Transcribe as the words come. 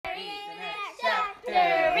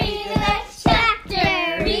Read the next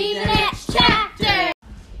chapter. Read the next chapter.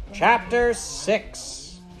 Chapter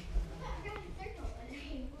 6.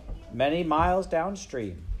 Many miles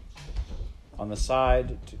downstream, on the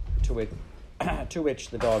side to which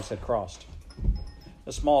the dogs had crossed,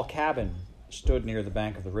 a small cabin stood near the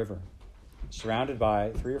bank of the river, surrounded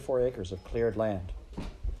by 3 or 4 acres of cleared land.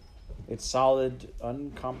 Its solid,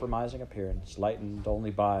 uncompromising appearance lightened only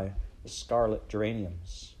by the scarlet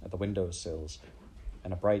geraniums at the windowsills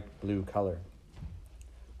and a bright blue color.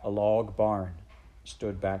 A log barn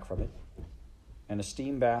stood back from it, and a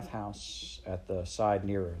steam bath house at the side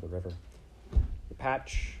nearer the river. The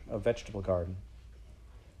patch of vegetable garden,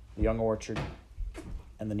 the young orchard,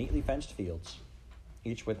 and the neatly fenced fields,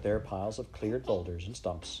 each with their piles of cleared boulders and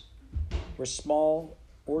stumps, were small,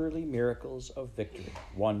 orderly miracles of victory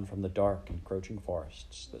won from the dark, encroaching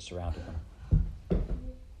forests that surrounded them.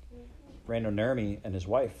 Rando Nurmi and his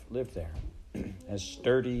wife lived there, as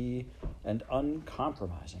sturdy and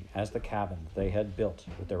uncompromising as the cabin they had built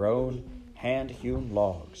with their own hand-hewn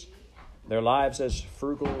logs, their lives as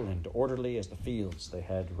frugal and orderly as the fields they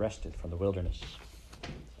had wrested from the wilderness.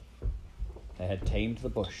 They had tamed the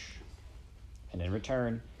bush, and in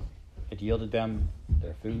return, it yielded them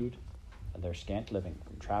their food and their scant living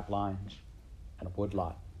from trap lines and a wood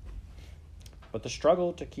lot. But the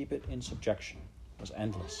struggle to keep it in subjection was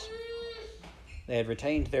endless. They had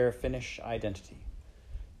retained their Finnish identity,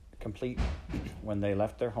 complete when they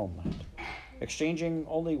left their homeland, exchanging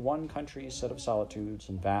only one country's set of solitudes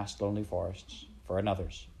and vast lonely forests for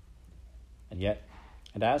another's. And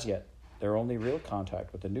as yet, their only real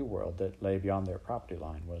contact with the new world that lay beyond their property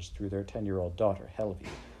line was through their 10-year-old daughter, Helvi,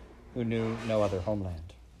 who knew no other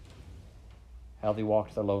homeland. Helvi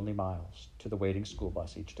walked the lonely miles to the waiting school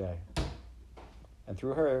bus each day, and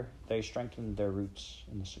through her they strengthened their roots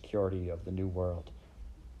in the security of the new world,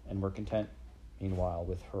 and were content, meanwhile,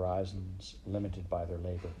 with horizons limited by their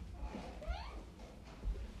labor.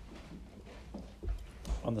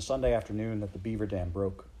 On the Sunday afternoon that the beaver dam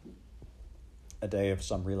broke, a day of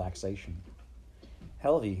some relaxation,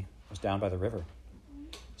 Helvi was down by the river,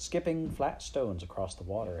 skipping flat stones across the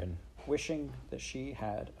water and wishing that she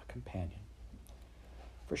had a companion.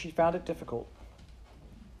 For she found it difficult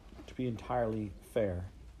to be entirely fair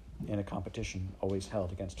in a competition always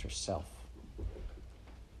held against herself.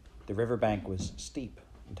 The riverbank was steep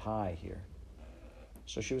and high here,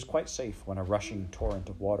 so she was quite safe when a rushing torrent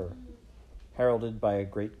of water, heralded by a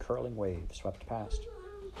great curling wave, swept past.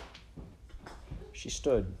 She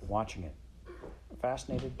stood watching it,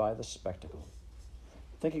 fascinated by the spectacle,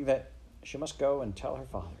 thinking that she must go and tell her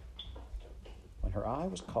father, when her eye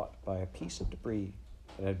was caught by a piece of debris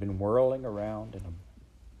that had been whirling around in a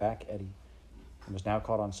back eddy and was now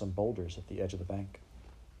caught on some boulders at the edge of the bank.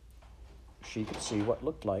 She could see what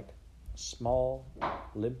looked like a small,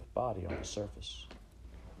 limp body on the surface.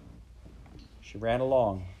 She ran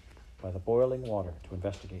along by the boiling water to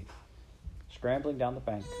investigate, scrambling down the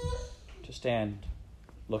bank to stand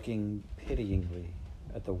looking pityingly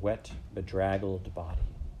at the wet, bedraggled body,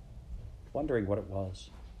 wondering what it was,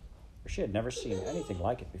 for she had never seen anything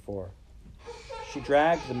like it before. She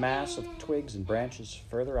dragged the mass of twigs and branches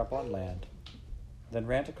further up on land, then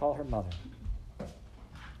ran to call her mother.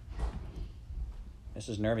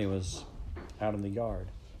 Mrs. Nurmi was out in the yard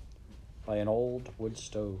by an old wood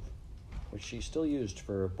stove, which she still used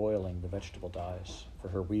for boiling the vegetable dyes for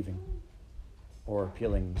her weaving, or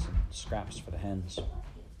peelings and scraps for the hens.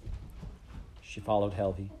 She followed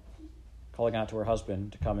Helvi, calling out to her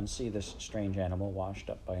husband to come and see this strange animal washed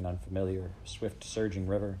up by an unfamiliar, swift-surging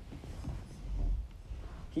river.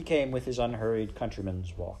 He came with his unhurried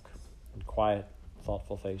countryman's walk and quiet,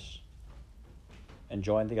 thoughtful face, and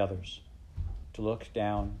joined the others to look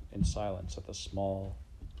down in silence at the small,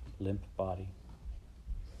 limp body,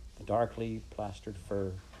 the darkly plastered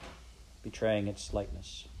fur betraying its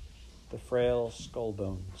lightness, the frail skull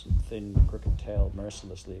bones and thin, crooked tail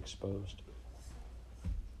mercilessly exposed.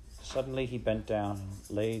 Suddenly he bent down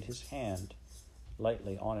and laid his hand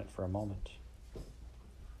lightly on it for a moment,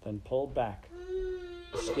 then pulled back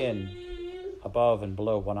the skin above and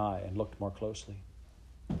below one eye and looked more closely.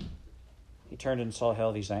 He turned and saw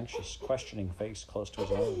Helvi's anxious, questioning face close to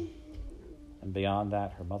his own, and beyond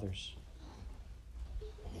that, her mother's.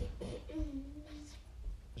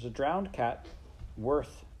 "Is a drowned cat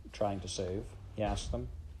worth trying to save?" he asked them.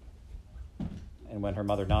 And when her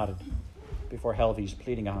mother nodded, before Helvi's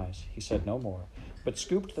pleading eyes, he said no more, but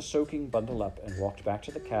scooped the soaking bundle up and walked back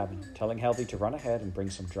to the cabin, telling Helvi to run ahead and bring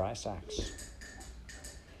some dry sacks.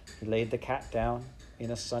 He laid the cat down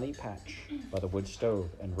in a sunny patch by the wood stove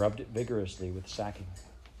and rubbed it vigorously with sacking,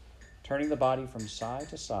 turning the body from side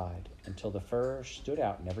to side until the fur stood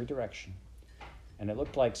out in every direction, and it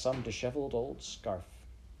looked like some disheveled old scarf.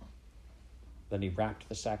 Then he wrapped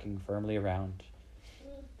the sacking firmly around,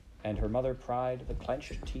 and her mother pried the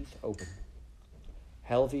clenched teeth open.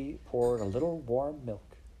 Helvi poured a little warm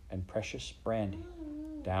milk and precious brandy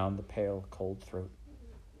down the pale, cold throat.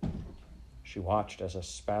 She watched as a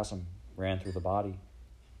spasm ran through the body,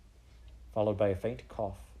 followed by a faint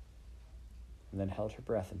cough, and then held her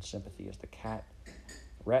breath in sympathy as the cat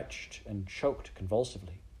retched and choked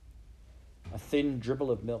convulsively, a thin dribble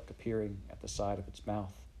of milk appearing at the side of its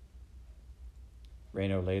mouth.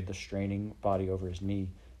 Reno laid the straining body over his knee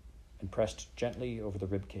and pressed gently over the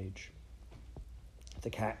rib cage. The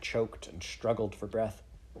cat choked and struggled for breath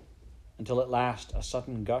until at last a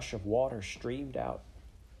sudden gush of water streamed out,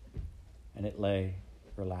 and it lay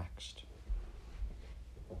relaxed.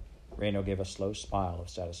 Reno gave a slow smile of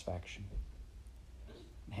satisfaction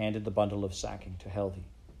and handed the bundle of sacking to Helvi,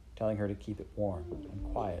 telling her to keep it warm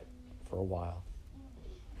and quiet for a while,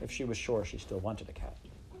 if she was sure she still wanted a cat.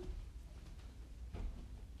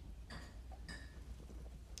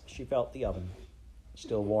 She felt the oven,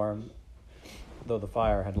 still warm, though the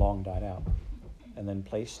fire had long died out, and then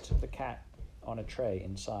placed the cat on a tray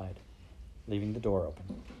inside, leaving the door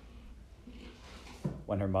open.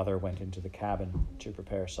 When her mother went into the cabin to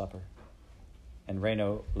prepare supper, and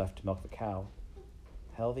Reno left to milk the cow,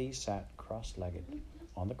 Helvi sat cross-legged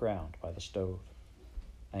on the ground by the stove,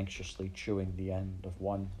 anxiously chewing the end of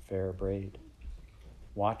one fair braid,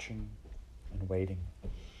 watching and waiting.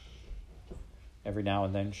 Every now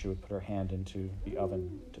and then she would put her hand into the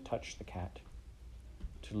oven to touch the cat,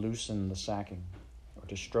 to loosen the sacking, or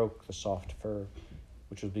to stroke the soft fur,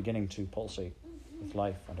 which was beginning to pulsate with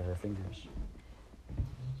life under her fingers.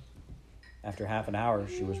 After half an hour,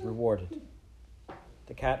 she was rewarded.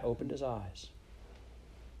 The cat opened his eyes.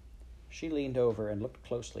 She leaned over and looked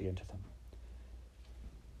closely into them.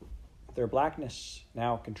 Their blackness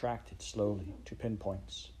now contracted slowly to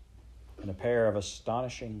pinpoints, and a pair of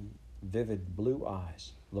astonishing, vivid blue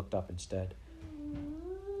eyes looked up instead.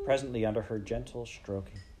 Presently, under her gentle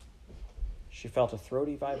stroking, she felt a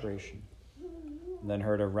throaty vibration, and then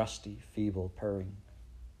heard a rusty, feeble purring.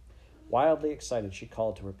 Wildly excited, she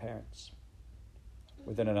called to her parents.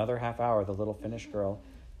 Within another half hour, the little Finnish girl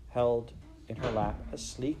held in her lap a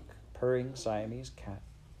sleek, purring Siamese cat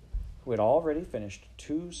who had already finished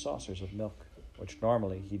 2 saucers of milk, which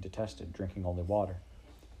normally he detested drinking only water,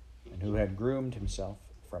 and who had groomed himself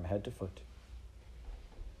from head to foot.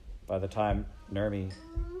 By the time the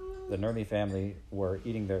Nurmi family were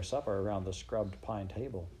eating their supper around the scrubbed pine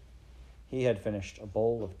table, he had finished a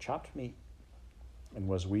bowl of chopped meat and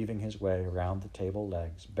was weaving his way around the table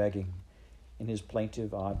legs, begging in his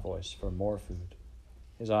plaintive, odd voice for more food,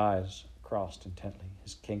 his eyes crossed intently,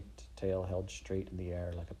 his kinked tail held straight in the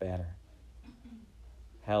air like a banner.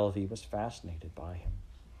 Helvi was fascinated by him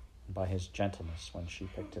and by his gentleness when she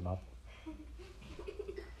picked him up.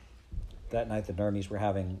 That night the Nurmis were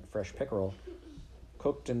having fresh pickerel,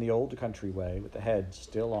 cooked in the old country way with the head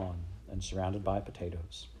still on and surrounded by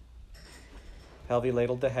potatoes. Helvi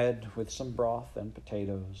ladled the head with some broth and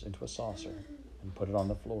potatoes into a saucer and put it on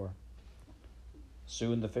the floor.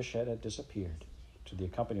 Soon the fish head had disappeared, to the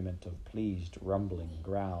accompaniment of pleased rumbling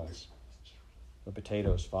growls. The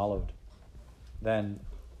potatoes followed. Then,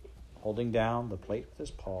 holding down the plate with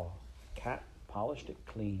his paw, the cat polished it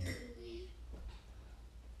clean.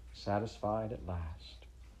 Satisfied at last,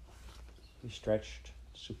 he stretched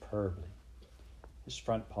superbly, his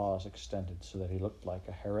front paws extended so that he looked like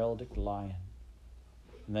a heraldic lion,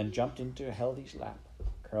 and then jumped into Helvi's lap,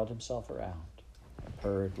 curled himself around, and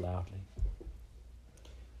purred loudly.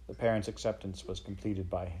 The parents' acceptance was completed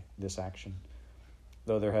by this action,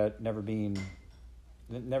 though there had never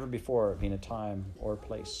before been a time or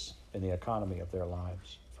place in the economy of their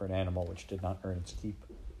lives for an animal which did not earn its keep,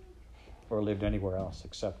 or lived anywhere else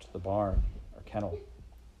except the barn or kennel.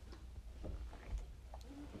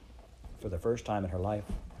 For the first time in her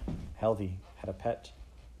life, Helvi had a pet.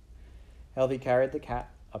 Helvi carried the cat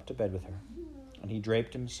up to bed with her, and he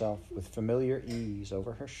draped himself with familiar ease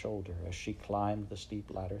over her shoulder as she climbed the steep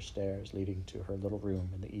ladder stairs leading to her little room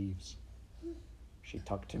in the eaves. She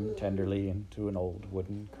tucked him tenderly into an old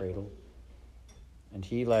wooden cradle, and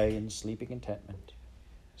he lay in sleeping contentment,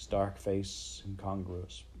 his dark face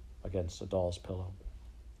incongruous against a doll's pillow.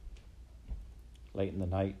 Late in the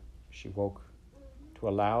night, she woke to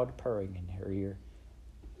a loud purring in her ear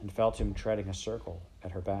and felt him treading a circle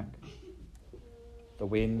at her back. The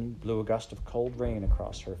wind blew a gust of cold rain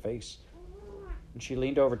across her face, and she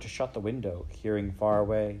leaned over to shut the window, hearing far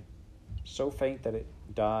away, so faint that it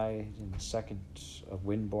died in a second of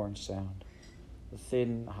wind-borne sound, the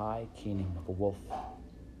thin, high keening of a wolf.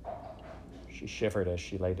 She shivered as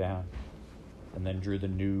she lay down, and then drew the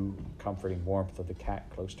new, comforting warmth of the cat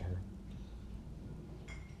close to her.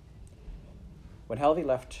 When Helvi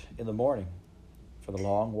left in the morning for the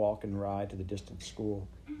long walk and ride to the distant school,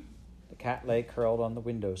 the cat lay curled on the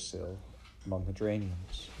windowsill among the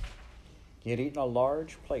geraniums. He had eaten a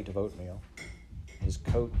large plate of oatmeal. His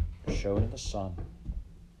coat shone in the sun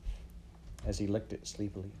as he licked it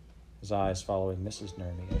sleepily, his eyes following Mrs.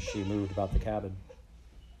 Nurmi as she moved about the cabin.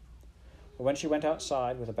 But when she went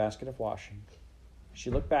outside with a basket of washing, she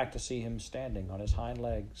looked back to see him standing on his hind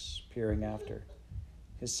legs, peering after,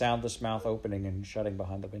 his soundless mouth opening and shutting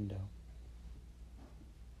behind the window.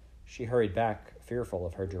 She hurried back, fearful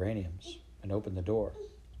of her geraniums, and opened the door,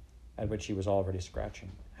 at which he was already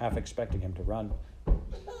scratching, half expecting him to run.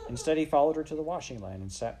 Instead, he followed her to the washing line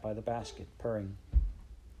and sat by the basket, purring.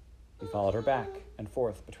 He followed her back and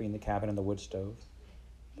forth between the cabin and the wood stove,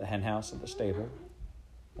 the hen house and the stable.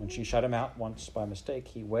 When she shut him out once by mistake,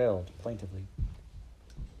 he wailed plaintively.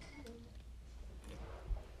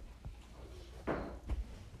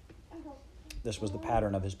 This was the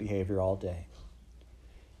pattern of his behavior all day.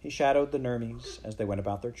 He shadowed the Nurmis as they went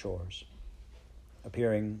about their chores,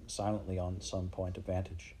 appearing silently on some point of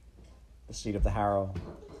vantage, the seat of the harrow,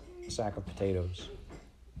 the sack of potatoes,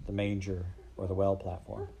 the manger, or the well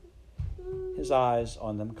platform, his eyes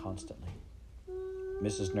on them constantly.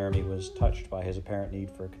 Mrs. Nurmi was touched by his apparent need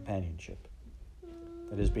for companionship.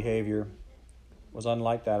 That his behavior was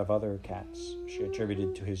unlike that of other cats she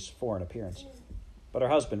attributed to his foreign appearance, but her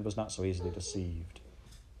husband was not so easily deceived.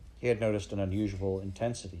 He had noticed an unusual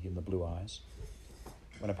intensity in the blue eyes.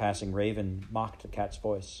 When a passing raven mocked the cat's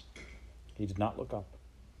voice, he did not look up,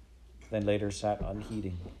 then later sat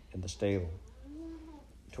unheeding in the stable,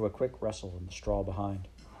 to a quick rustle in the straw behind.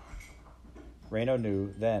 Reno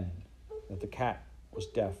knew then that the cat was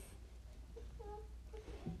deaf.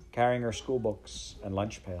 Carrying her school books and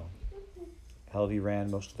lunch pail, Helvi ran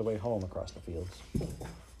most of the way home across the fields,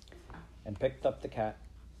 and picked up the cat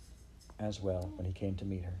as well when he came to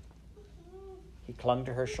meet her. He clung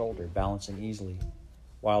to her shoulder, balancing easily,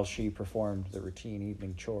 while she performed the routine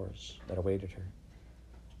evening chores that awaited her.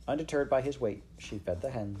 Undeterred by his weight, she fed the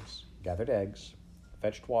hens, gathered eggs,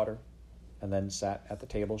 fetched water, and then sat at the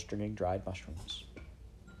table stringing dried mushrooms.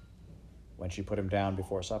 When she put him down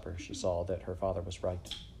before supper, she saw that her father was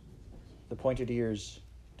right. The pointed ears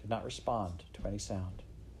did not respond to any sound,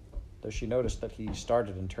 though she noticed that he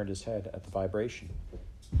started and turned his head at the vibration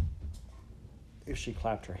if she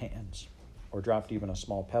clapped her hands or dropped even a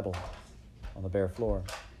small pebble on the bare floor.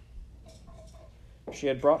 She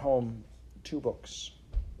had brought home 2 books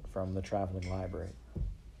from the traveling library,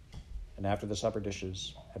 and after the supper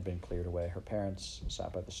dishes had been cleared away, her parents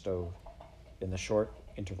sat by the stove in the short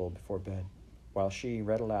interval before bed, while she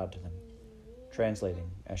read aloud to them,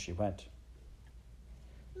 translating as she went.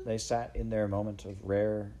 They sat in their moment of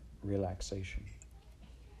rare relaxation.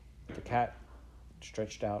 The cat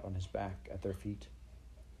stretched out on his back at their feet,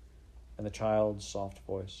 and the child's soft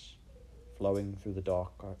voice, flowing through the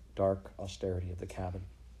dark austerity of the cabin,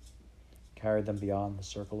 carried them beyond the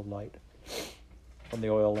circle of light, from the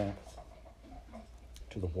oil lamp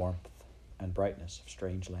to the warmth and brightness of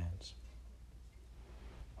strange lands.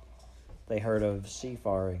 They heard of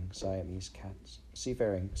seafaring Siamese cats,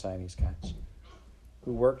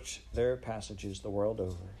 who worked their passages the world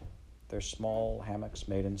over, their small hammocks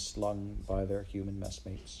made and slung by their human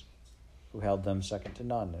messmates, who held them second to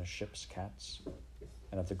none as ship's cats,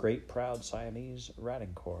 and of the great proud Siamese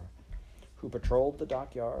ratting corps, who patrolled the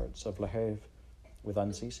dockyards of Le Havre with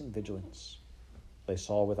unceasing vigilance. They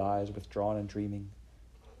saw with eyes withdrawn and dreaming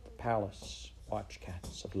the palace watch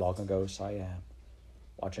cats of long ago Siam,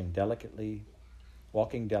 walking delicately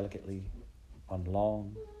on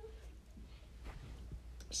long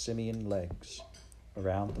simian legs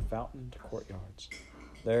around the fountained courtyards,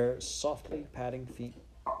 their softly padding feet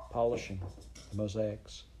polishing the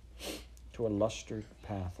mosaics to a lustered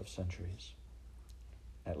path of centuries.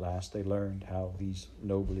 At last they learned how these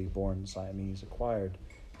nobly born Siamese acquired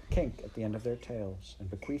the kink at the end of their tails and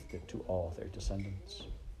bequeathed it to all their descendants.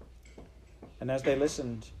 And as they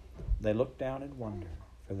listened, they looked down in wonder,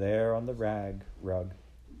 for there on the rug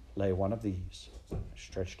lay one of these,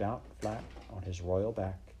 stretched out flat on his royal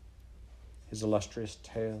back, his illustrious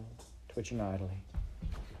tail twitching idly,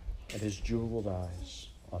 and his jeweled eyes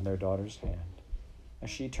on their daughter's hand, as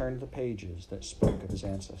she turned the pages that spoke of his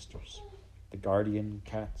ancestors, the guardian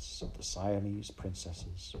cats of the Siamese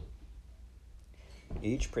princesses.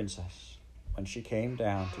 Each princess, when she came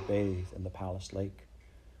down to bathe in the palace lake,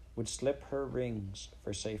 would slip her rings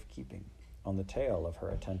for safekeeping on the tail of her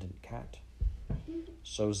attendant cat.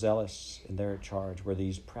 So zealous in their charge were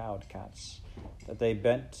these proud cats that they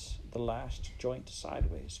bent the last joint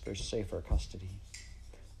sideways for safer custody.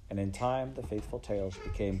 And in time the faithful tails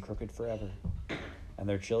became crooked forever, and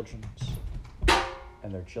their children's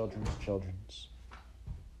children's.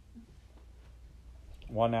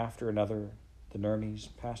 One after another, the Nermies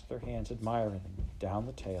passed their hands admiringly down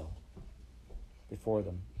the tail before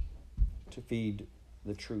them to feed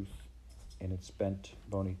the truth in its bent,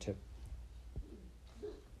 bony tip.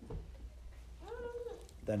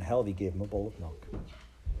 Then Helvi gave him a bowl of milk,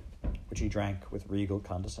 which he drank with regal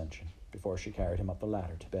condescension before she carried him up the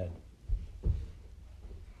ladder to bed.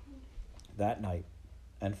 That night,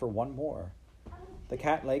 and for one more, the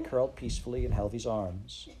cat lay curled peacefully in Helvi's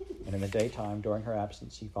arms, and in the daytime, during her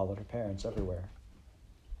absence, he followed her parents everywhere.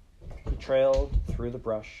 He trailed through the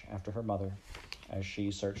brush after her mother as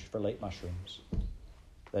she searched for late mushrooms,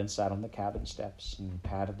 then sat on the cabin steps and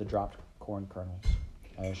patted the dropped corn kernels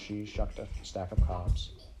as she shucked a stack of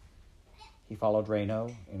cobs. He followed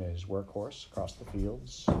Reno in his workhorse across the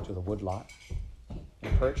fields to the woodlot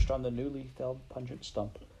and perched on the newly felled pungent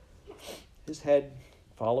stump, his head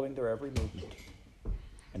following their every movement.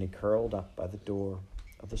 And he curled up by the door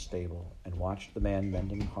of the stable and watched the man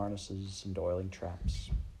mending harnesses and oiling traps.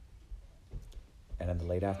 And in the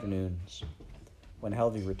late afternoons, when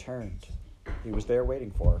Helvi returned, he was there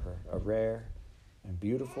waiting for her, a rare and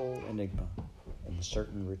beautiful enigma in the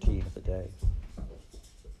certain routine of the day.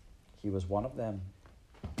 He was one of them.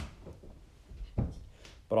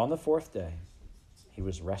 But on the fourth day, he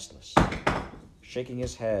was restless, shaking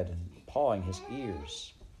his head and pawing his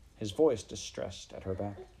ears, his voice distressed at her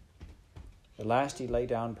back. At last he lay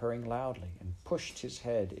down purring loudly and pushed his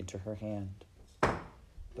head into her hand.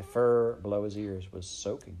 The fur below his ears was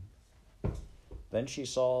soaking. Then she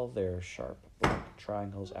saw their sharp black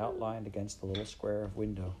triangles outlined against the little square of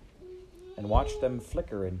window and watched them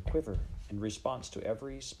flicker and quiver in response to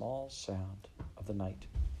every small sound of the night.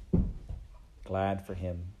 Glad for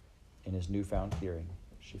him, in his newfound hearing,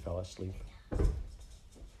 she fell asleep.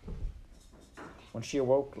 When she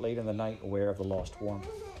awoke late in the night, aware of the lost warmth,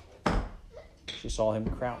 she saw him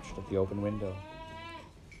crouched at the open window,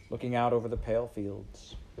 looking out over the pale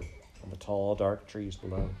fields and the tall, dark trees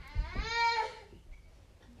below.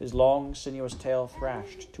 His long, sinuous tail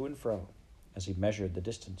thrashed to and fro as he measured the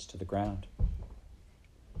distance to the ground.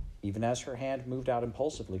 Even as her hand moved out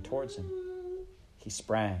impulsively towards him, he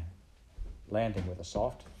sprang, landing with a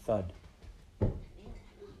soft thud.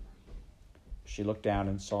 She looked down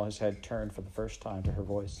and saw his head turn for the first time to her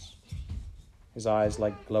voice, his eyes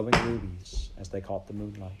like glowing rubies as they caught the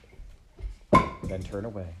moonlight, then turn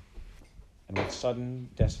away. And with sudden,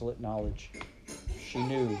 desolate knowledge, she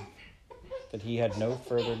knew that he had no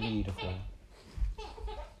further need of her.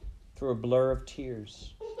 Through a blur of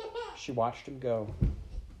tears, she watched him go,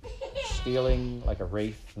 stealing like a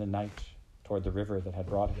wraith in the night toward the river that had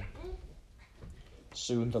brought him.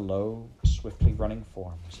 Soon the low, swiftly running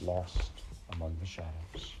form was lost among the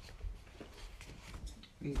shadows.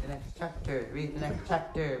 Read the next chapter, read the next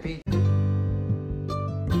chapter, read